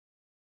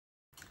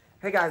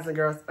Hey guys and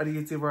girls of the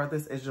YouTube world,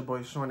 this is your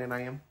boy Shaun, and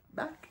I am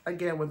back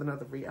again with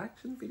another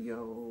reaction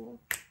video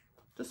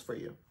just for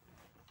you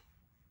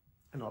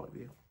and all of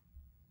you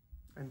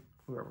and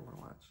whoever want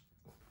to watch.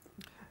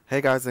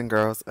 Hey guys and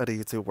girls of the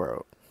YouTube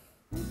world.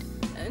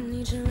 I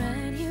need you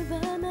right here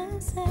by my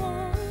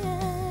side.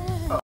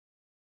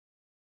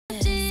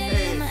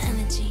 Hey. My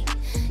energy.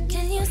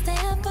 Can you stay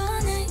up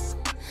all night?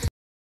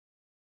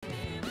 I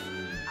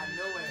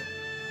know it.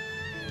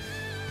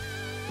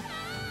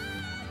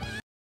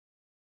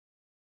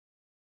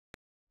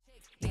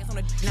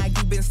 Now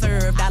you been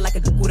served. I like a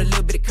dude with a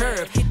little bit of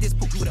curve. Hit this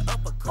poop with an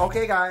uppercut.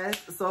 Okay guys,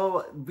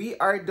 so we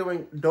are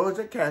doing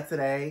Doja Cat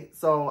today.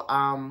 So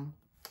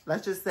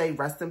let's just say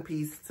rest in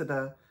peace to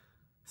the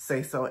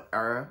Say So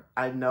era.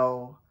 I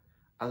know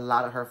a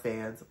lot of her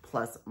fans,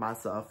 plus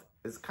myself,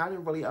 is kind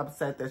of really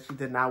upset that she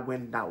did not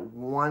win not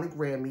one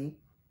Grammy.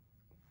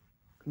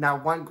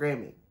 Not one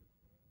Grammy.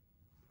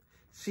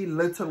 She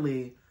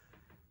literally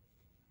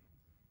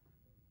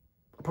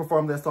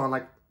performed this song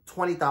like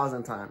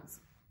 20,000 times.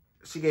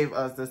 She gave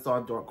us this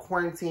song during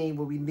quarantine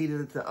where we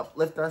needed to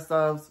uplift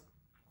ourselves.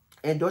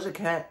 And Doja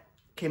Cat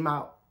came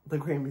out the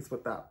Grammys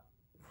without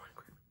one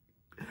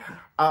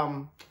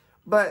Grammy.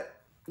 But,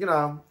 you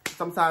know,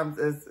 sometimes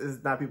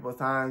it's not people's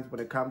times.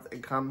 When it comes,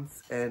 it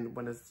comes. And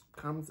when it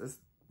comes, it's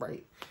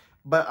right.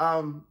 But,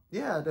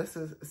 yeah, this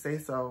is Say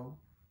So,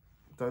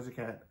 Doja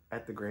Cat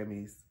at the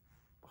Grammys.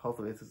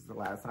 Hopefully this is the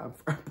last time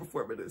for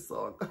performing this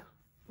song.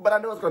 But I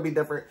know it's going to be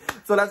different.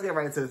 So let's get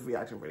right into this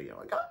reaction video.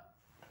 Okay?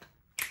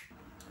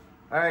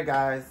 Alright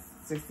guys,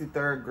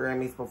 63rd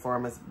Grammys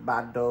performance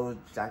by Doja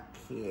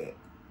Cat.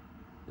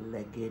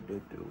 Let's get to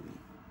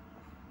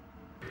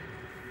it.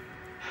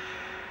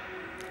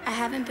 I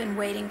haven't been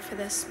waiting for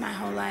this my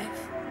whole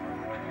life.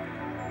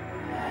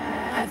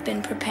 I've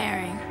been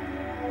preparing.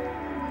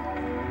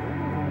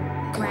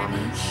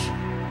 Grammys.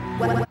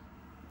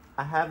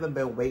 I haven't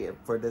been waiting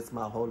for this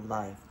my whole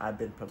life. I've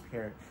been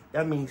preparing.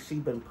 That means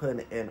she's been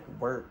putting in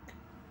work,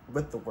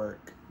 with the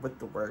work,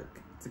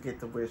 to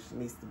get to where she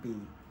needs to be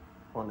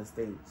on the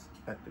stage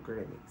at the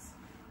Grammys.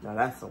 Now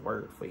that's a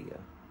word for you.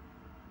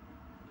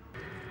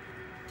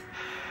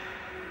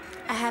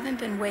 I haven't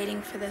been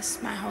waiting for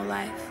this my whole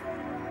life.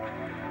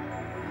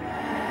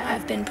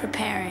 I've been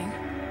preparing.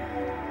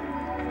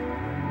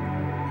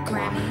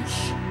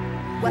 Grammys.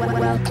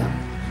 Welcome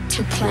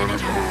to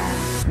Planet Her.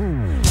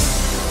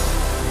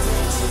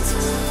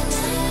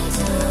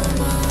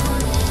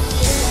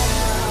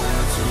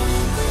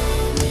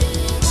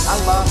 I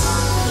love her.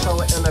 She's so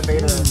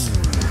innovative.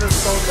 She's just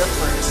so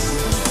different.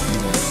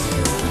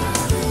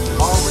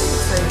 Always the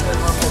same in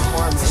her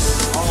performance.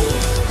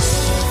 Always.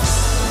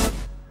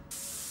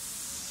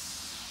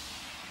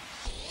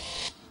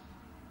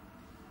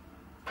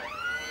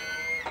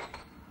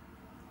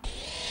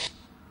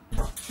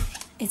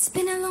 It's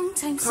been a long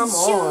time Come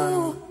since on.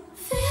 you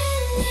fell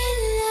in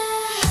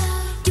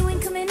love. You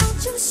ain't coming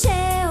out your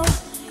shell.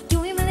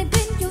 You ain't really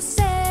been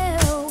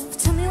yourself.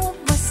 Tell me what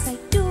must I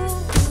do?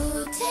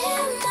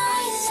 Tell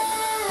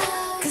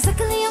myself. Cause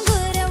luckily I'm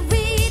good at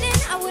reading.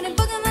 I wouldn't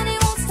bug him and he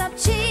won't stop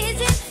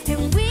cheating.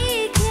 And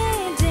we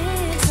can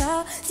dance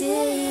all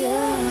day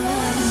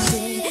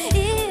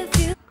if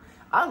you.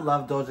 I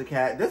love Doja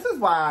Cat. This is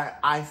why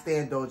I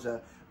stand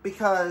Doja.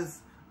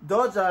 Because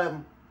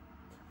Doja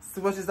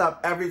switches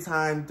up every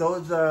time.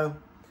 Doja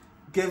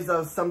gives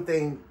us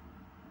something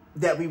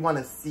that we want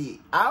to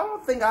see. I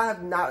don't think I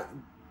have not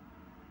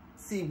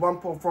seen one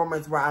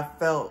performance where I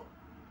felt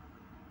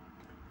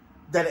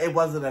that it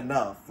wasn't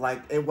enough.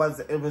 Like, it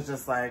was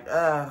just like,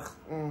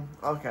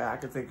 okay, I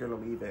can take it or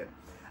leave it.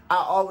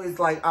 I'm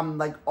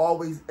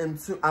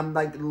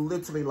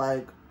literally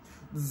like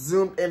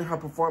zoomed in her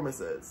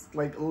performances.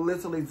 Like,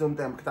 literally zoomed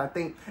in.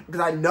 Because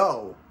I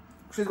know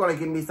she's going to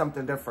give me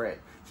something different.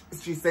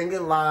 She's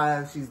singing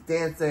live, she's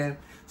dancing,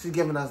 she's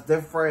giving us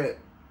different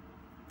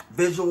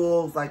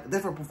visuals, like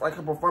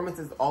her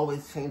performances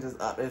always changes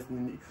up.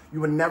 You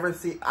would never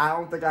see, I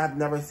don't think I have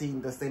never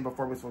seen the same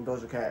performance from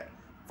Doja Cat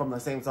from the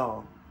same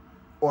song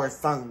or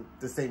sung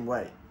the same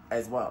way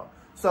as well.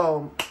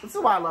 So this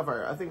is why I love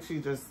her. I think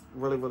she's just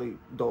really, really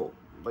dope.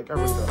 Like, I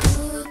really do.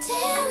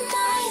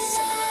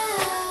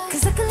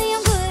 Cause luckily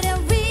I'm good at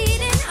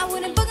reading. I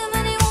wouldn't bug him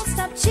and he won't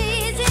stop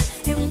cheating.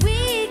 And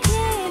we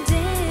can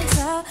dance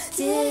all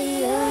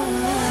day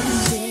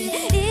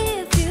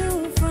if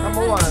you Come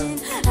on.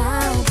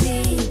 I'll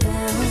be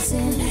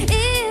bouncing.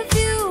 If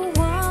you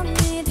want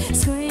me,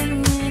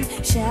 screaming,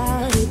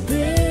 shout it,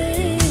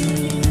 breathe.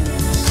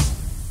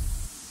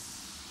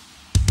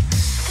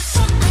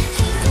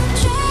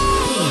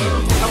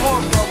 Come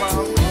on, Promo.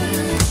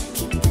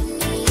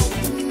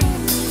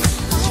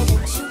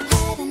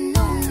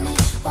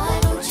 Why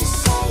don't you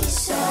say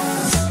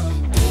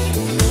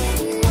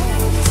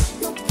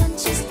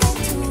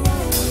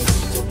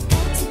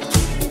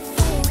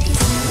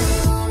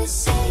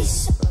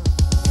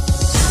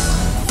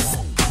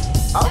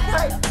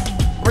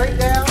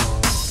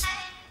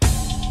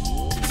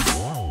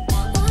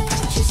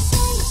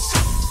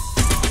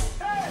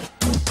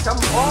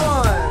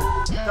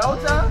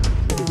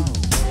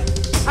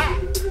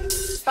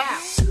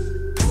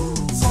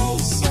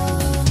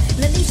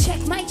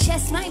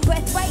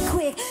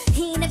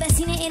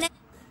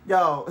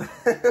Yo,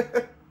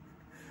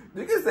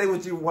 you can say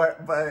what you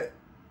want, but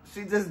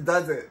she just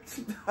does it.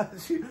 She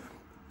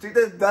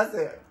just does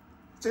it.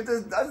 She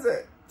just does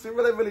it. She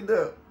really, really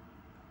do.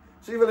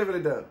 She really,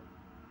 really do.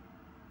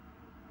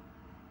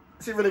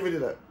 She really, really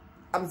do.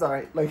 I'm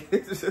sorry. Like,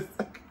 it's just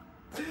like,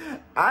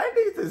 I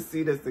need to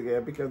see this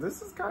again because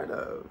this is kind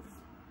of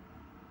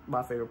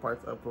my favorite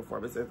parts of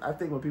performances. I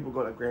think when people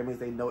go to Grammys,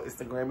 they know it's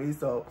the Grammys,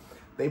 so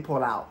they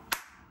pull out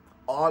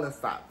all the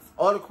stops,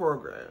 all the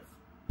choreographs.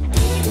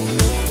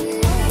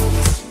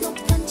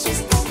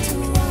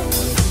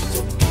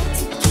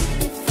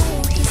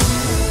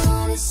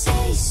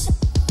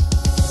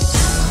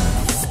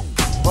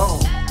 Boom.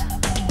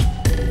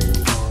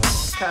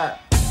 Cat.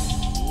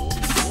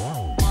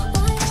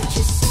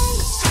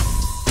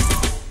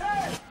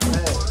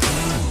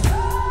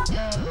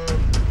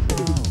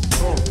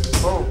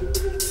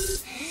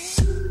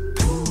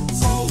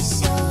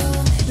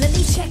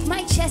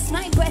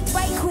 My breath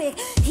right quick.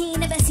 He ain't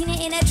never seen it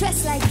in a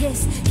dress like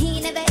this. He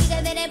ain't never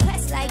even been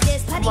impressed like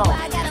this. Potty boy,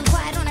 I got him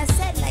quiet on a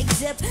set like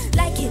zip.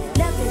 Like it,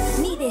 love it,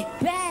 need it,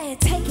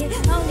 bad. Take it,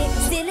 own it,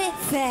 steal it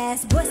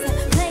fast. Boy,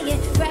 stop playing,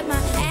 grab my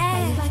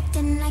ass.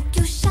 Acting like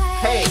you shy.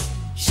 Hey.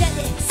 Shut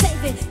it,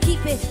 save it,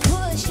 keep it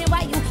pushing.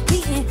 While you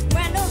beating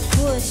round the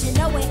bush. You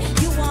know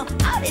it, you want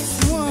all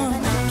this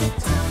one.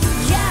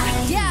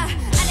 Yeah, yeah.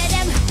 All of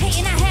them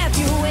hating, I have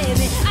you with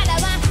me. All of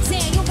them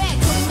saying you back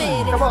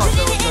committed. Come on,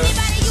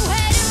 anybody you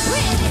had it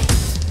with.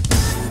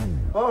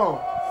 Boom.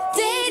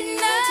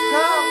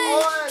 Come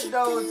on,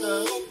 Doja.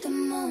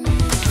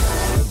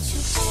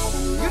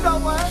 You know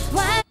what?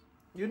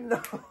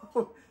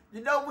 You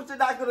know what you're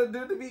not gonna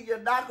do to me? You're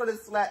not gonna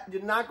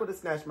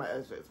snatch my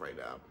edges right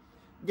now.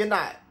 You're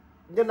not.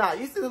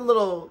 You see the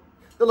little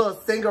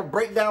singer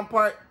breakdown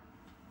part?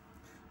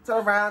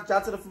 Turn around,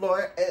 drop to the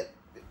floor, and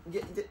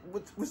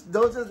which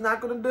Doja's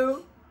not gonna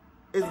do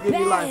is give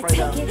you life right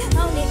now. Take it,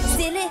 own it,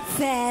 steal it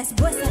fast.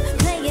 Boy, stop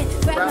playing,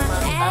 grab my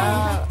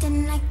ass.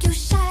 Acting like you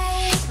shy.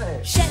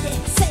 Shut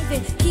it, save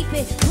it, keep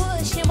it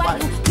pushing. While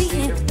you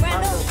beating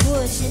round the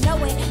bush. You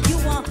know it, you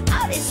want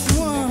all this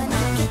one.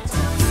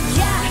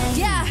 Yeah,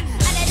 yeah.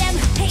 All of them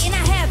hating, I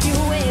have you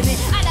with me.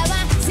 All of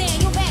them saying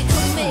you back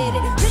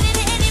committed. Putting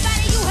it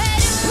anybody you had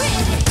it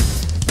with.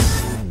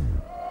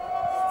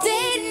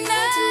 Didn't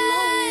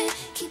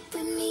keep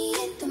with me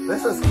in the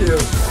This is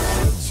cute.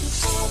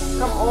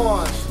 Come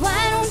on.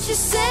 Why don't you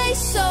say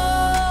so?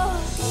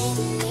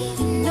 Didn't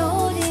even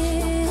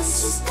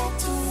notice.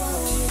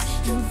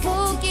 You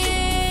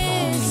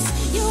focus.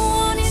 You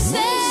want to say.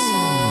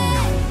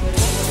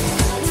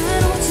 Why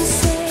don't you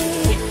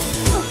say?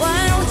 Why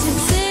don't you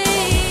say?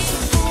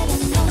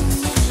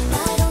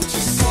 Why don't you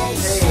say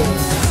so?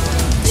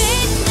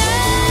 Didn't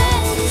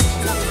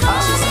come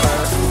on.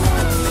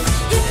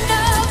 You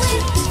know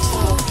it.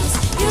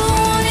 You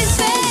want to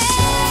say.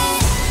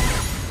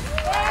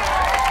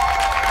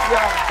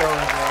 Yeah,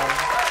 Doja.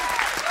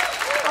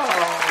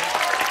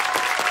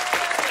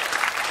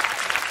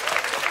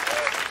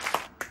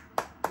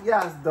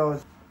 Yes,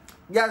 Doja.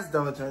 Yes,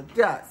 Doja.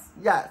 Yes,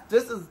 yes.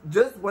 This is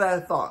just what I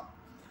thought.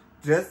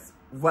 Just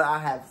what I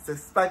have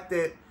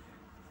suspected.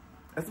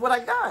 That's what I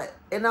got.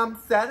 And I'm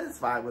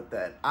satisfied with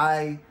that.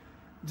 I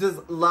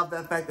just love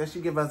the fact that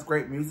she gives us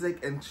great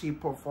music and she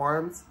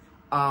performs.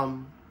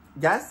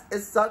 Yes,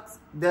 it sucks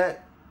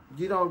that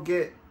you don't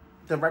get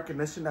the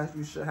recognition that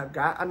you should have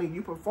got. I mean,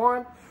 you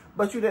performed,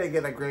 but you didn't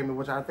get a Grammy,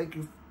 which I think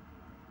in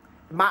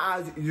my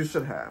eyes, you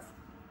should have.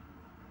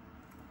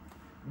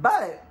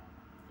 But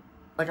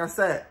like I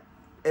said,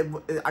 it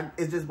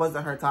just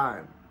wasn't her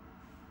time.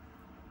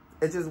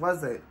 It just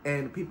wasn't.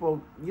 And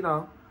people, you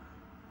know,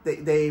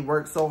 they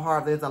work so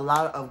hard. There's a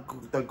lot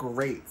of the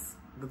greats.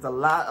 There's a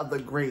lot of the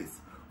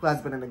greats who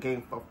has been in the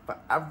game for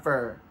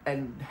forever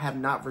and have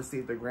not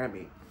received a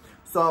Grammy.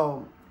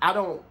 So I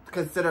don't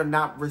consider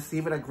not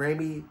receiving a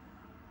Grammy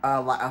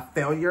like a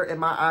failure in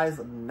my eyes.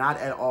 Not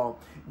at all.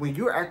 When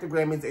you're at the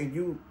Grammys and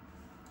you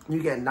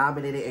get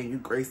nominated and you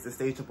grace the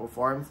stage to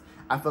perform,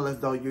 I feel as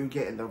though you're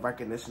getting the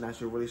recognition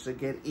that you really should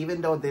get. Even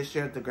though this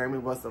year the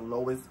Grammy was the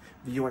lowest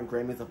viewing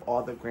Grammys of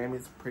all the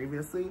Grammys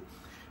previously,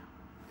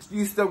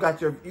 you still got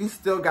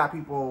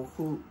people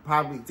who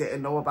probably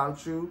didn't know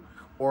about you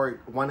or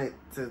wanted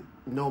to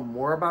know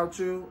more about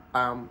you,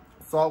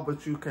 saw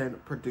what you can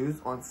produce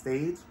on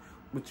stage,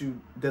 which you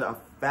did a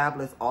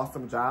fabulous,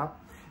 awesome job.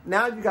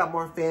 Now you got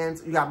more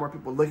fans, you got more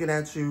people looking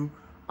at you.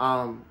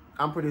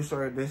 I'm pretty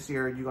sure this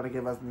year you're going to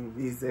give us new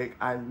music.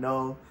 I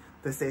know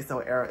the Say So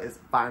era is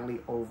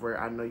finally over.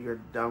 I know you're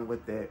done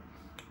with it.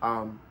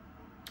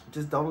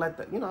 Just don't let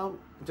the,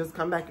 just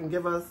come back and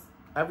give us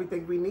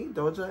everything we need,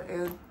 Doja,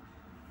 and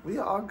we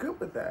are all good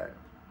with that.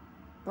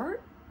 Right?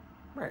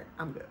 Right.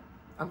 I'm good.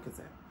 I'm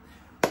content.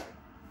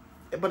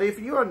 But if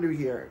you are new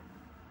here,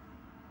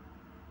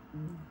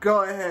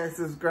 go ahead and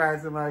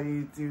subscribe to my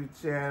YouTube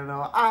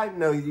channel. I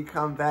know you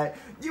come back.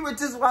 You were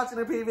just watching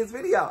the previous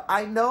video.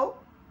 I know.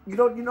 You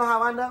know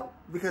how I know?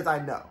 Because I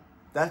know.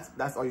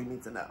 That's all you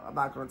need to know. I'm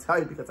not going to tell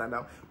you because I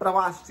know. But I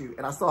watched you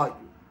and I saw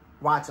you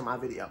watching my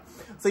video.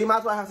 So you might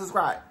as well have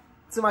subscribed.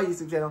 to my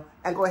YouTube channel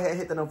and go ahead and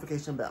hit the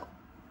notification bell.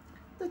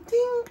 The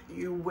thing,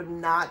 you would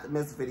not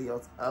miss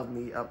videos of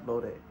me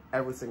uploaded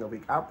every single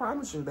week. I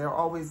promise you, they're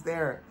always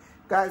there.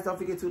 Guys, don't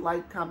forget to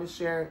like, comment,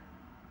 share,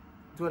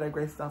 do that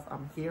great stuff.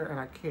 I'm here and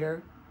I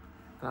care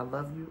and I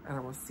love you, and I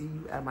will see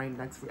you at my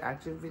next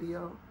reaction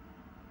video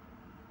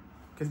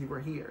because you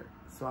were here.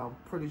 So I'm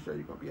pretty sure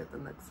you're going to be at the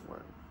next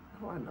one.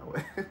 Oh, I know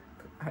it.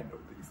 I know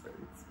these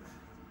things.